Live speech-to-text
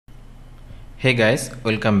Hey guys,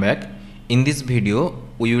 welcome back. In this video,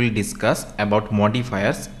 we will discuss about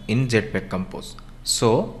modifiers in Jetpack Compose.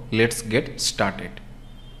 So let's get started.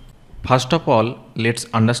 First of all, let's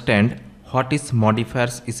understand what is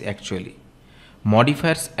modifiers is actually.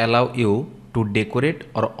 Modifiers allow you to decorate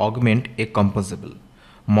or augment a composable.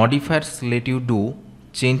 Modifiers let you do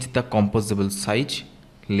change the composable size,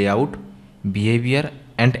 layout, behavior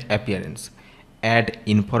and appearance. Add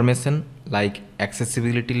information like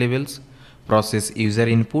accessibility levels, process user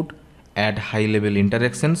input, add high level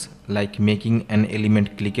interactions like making an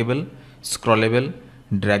element clickable, scrollable,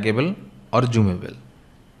 draggable or zoomable.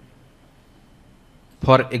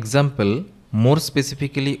 For example, more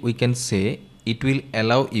specifically we can say it will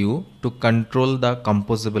allow you to control the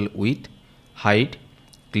composable width, height,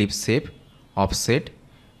 clip shape, offset,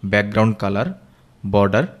 background color,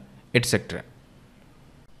 border, etc.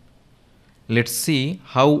 Let's see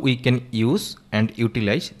how we can use and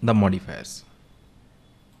utilize the modifiers.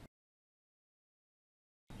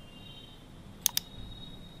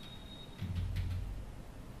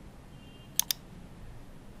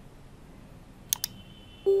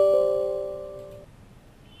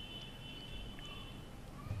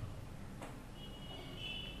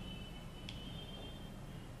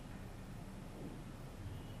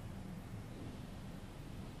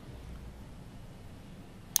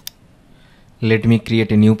 Let me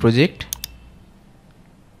create a new project.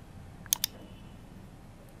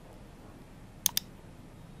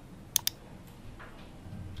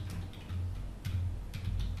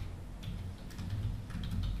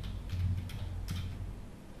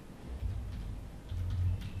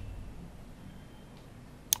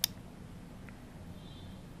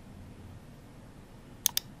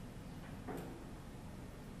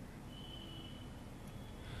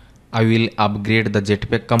 I will upgrade the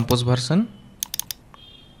Jetpack Compose version.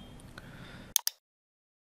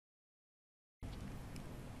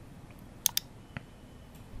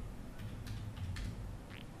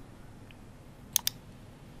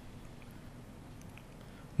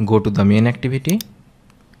 Go to the main activity,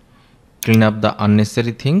 clean up the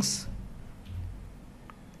unnecessary things.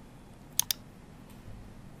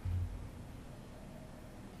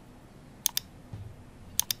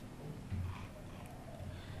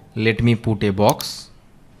 Let me put a box.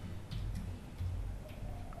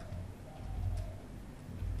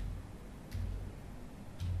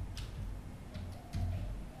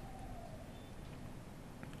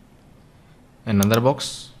 Another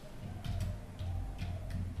box.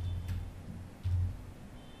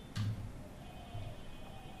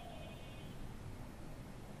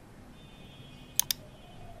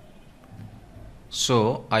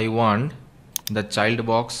 So I want the child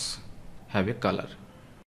box have a color.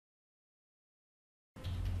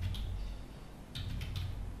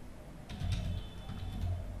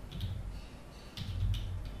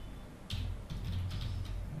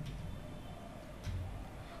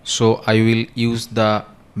 So I will use the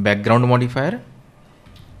background modifier.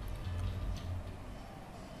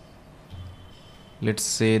 Let's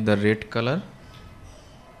say the red color.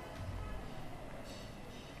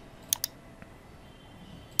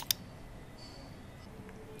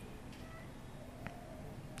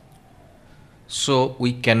 So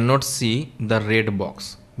we cannot see the red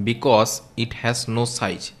box because it has no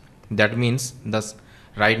size. That means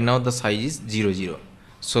right now the size is 00.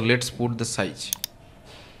 So let's put the size.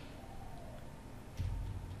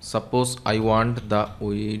 Suppose I want the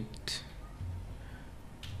width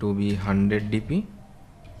to be 100 dp.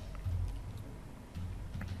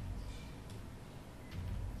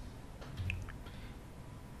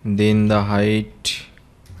 Then the height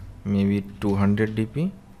maybe 200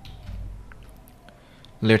 dp.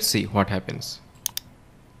 Let's see what happens.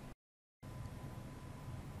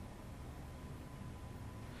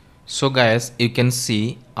 So guys, you can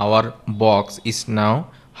see our box is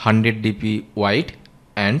now 100 dp wide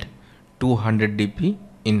and 200 dp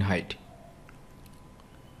in height.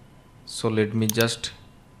 So let me just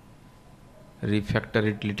refactor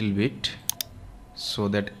it little bit so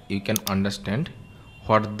that you can understand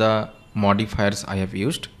what the modifiers I have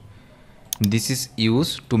used. This is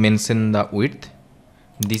used to mention the width,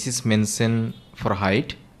 this is mentioned for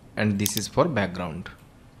height, and this is for background.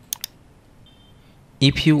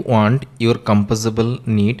 If you want your composable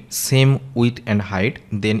need same width and height,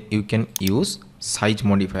 then you can use size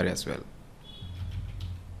modifier as well.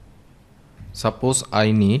 Suppose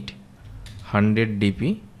I need 100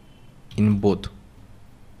 dp in both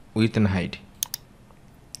width and height.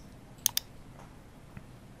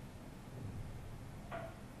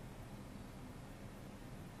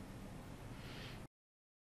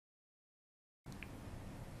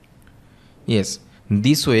 Yes,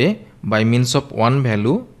 this way By means of one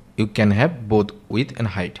value, you can have both width and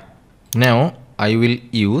height. Now I will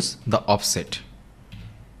use the offset.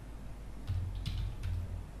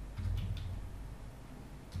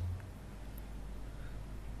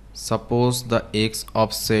 Suppose the x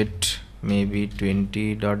offset may be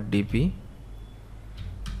 20.dp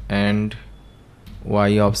and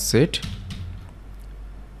y offset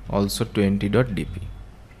also 20.dp.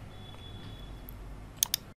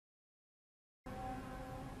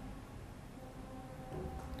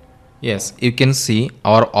 Yes, you can see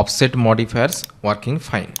our offset modifiers working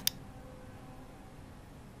fine.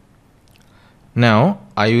 Now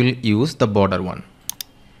I will use the border one.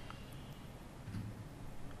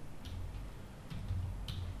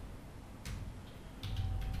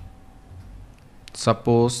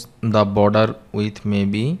 Suppose the border width may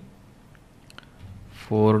be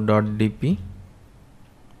 4.dp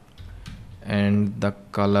and the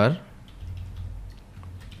color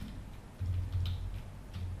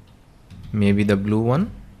maybe the blue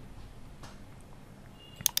one.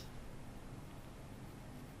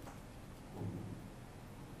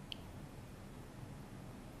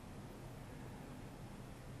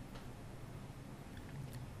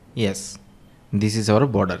 Yes, this is our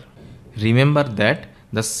border. Remember that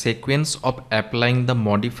the sequence of applying the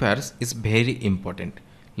modifiers is very important.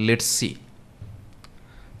 Let's see.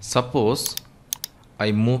 Suppose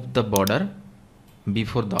I move the border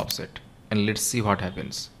before the offset and let's see what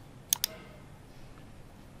happens.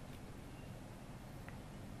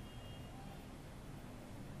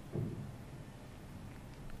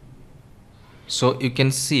 So you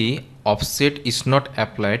can see offset is not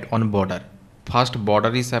applied on border. First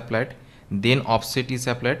border is applied, then offset is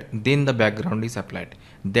applied, then the background is applied.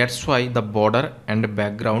 That's why the border and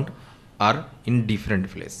background are in different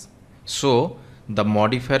place. So the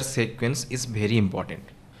modifier sequence is very important.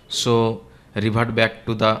 So revert back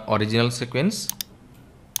to the original sequence.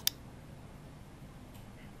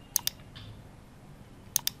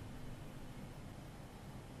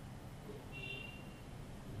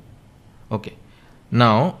 Okay,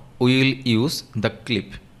 now we will use the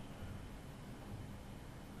clip.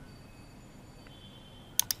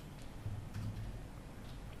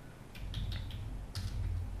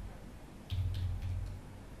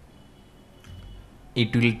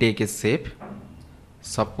 It will take a shape.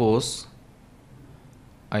 Suppose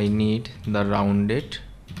I need the rounded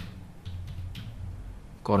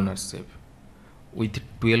corner shape with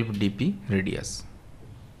 12 dp radius.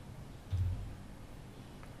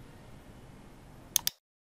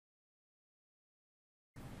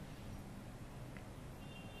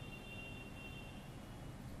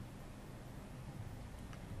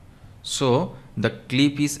 So the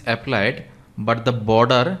clip is applied but the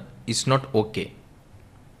border is not okay.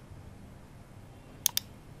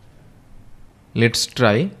 Let's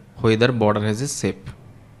try whether border has a shape.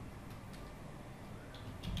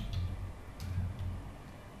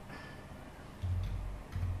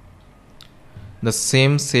 The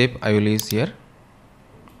same shape I will use here.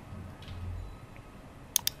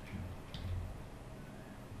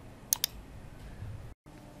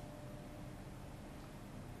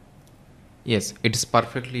 Yes, it is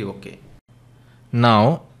perfectly okay.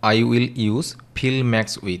 Now I will use fill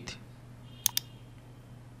max width.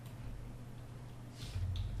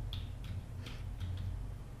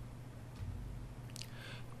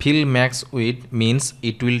 Fill max width means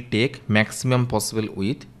it will take maximum possible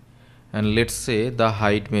width, and let's say the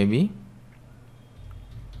height may be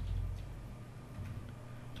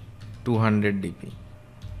 200 dp.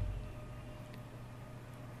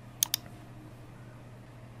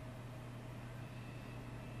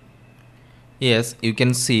 Yes, you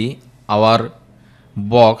can see our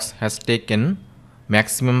box has taken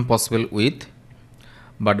maximum possible width,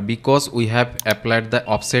 but because we have applied the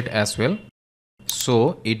offset as well,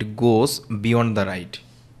 so it goes beyond the right.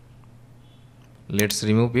 Let's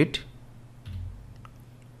remove it.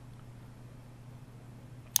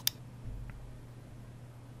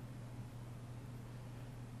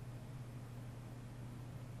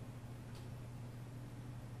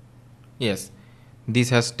 Yes, this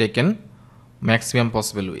has taken maximum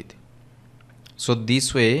possible width. So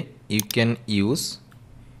this way you can use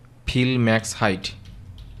fill max height.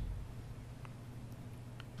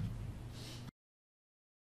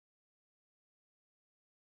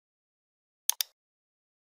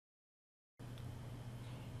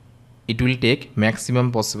 It will take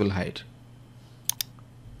maximum possible height.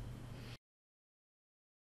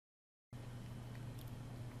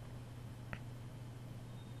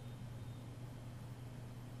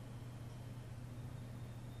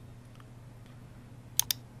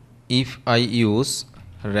 If I use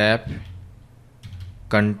wrap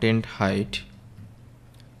content height.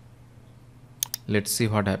 Let's see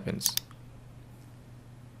what happens.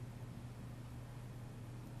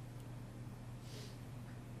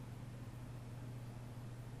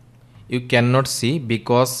 You cannot see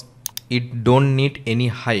because it don't need any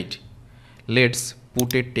height. Let's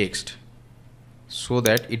put a text so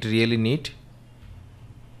that it really need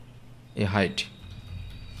a height.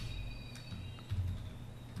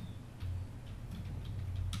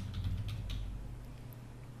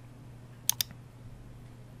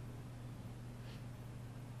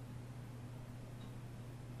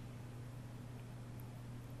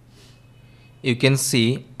 You can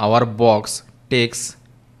see our box takes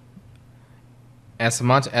as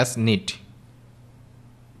much as need.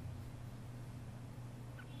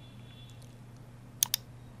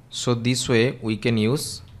 So this way we can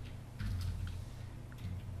use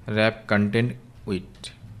wrap content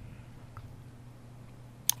width.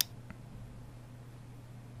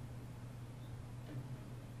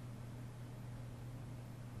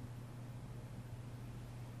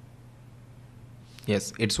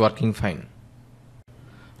 Yes, it's working fine.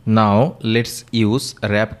 Now let's use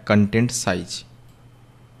wrap content size.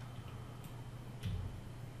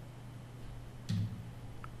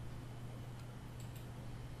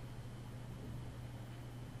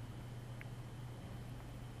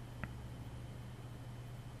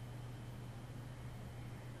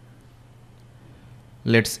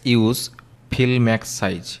 Let's use fill max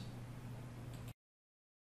size.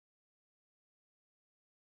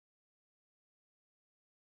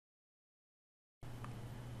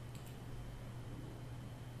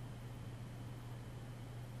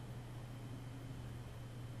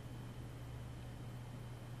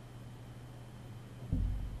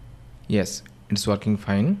 Yes, it's working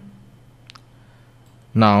fine.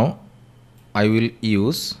 Now I will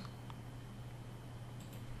use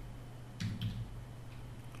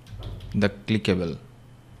the clickable.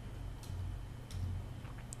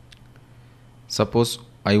 Suppose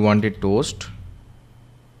I want a toast.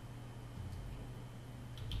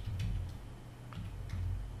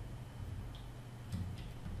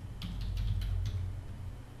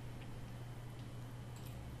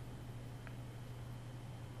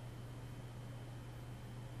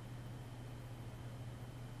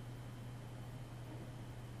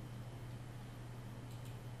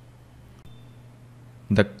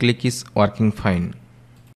 The click is working fine.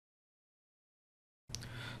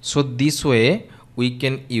 So this way we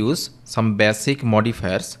can use some basic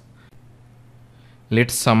modifiers.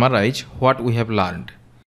 Let's summarize what we have learned.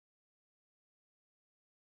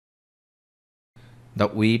 The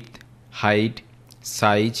width, height,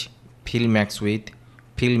 size, fill max width,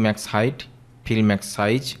 fill max height, fill max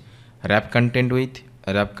size, wrap content width,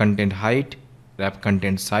 wrap content height, wrap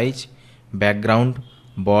content size, background,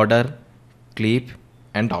 border, clip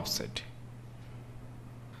and offset.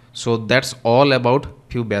 So that's all about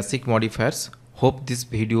few basic modifiers. Hope this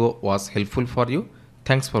video was helpful for you.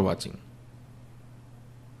 Thanks for watching.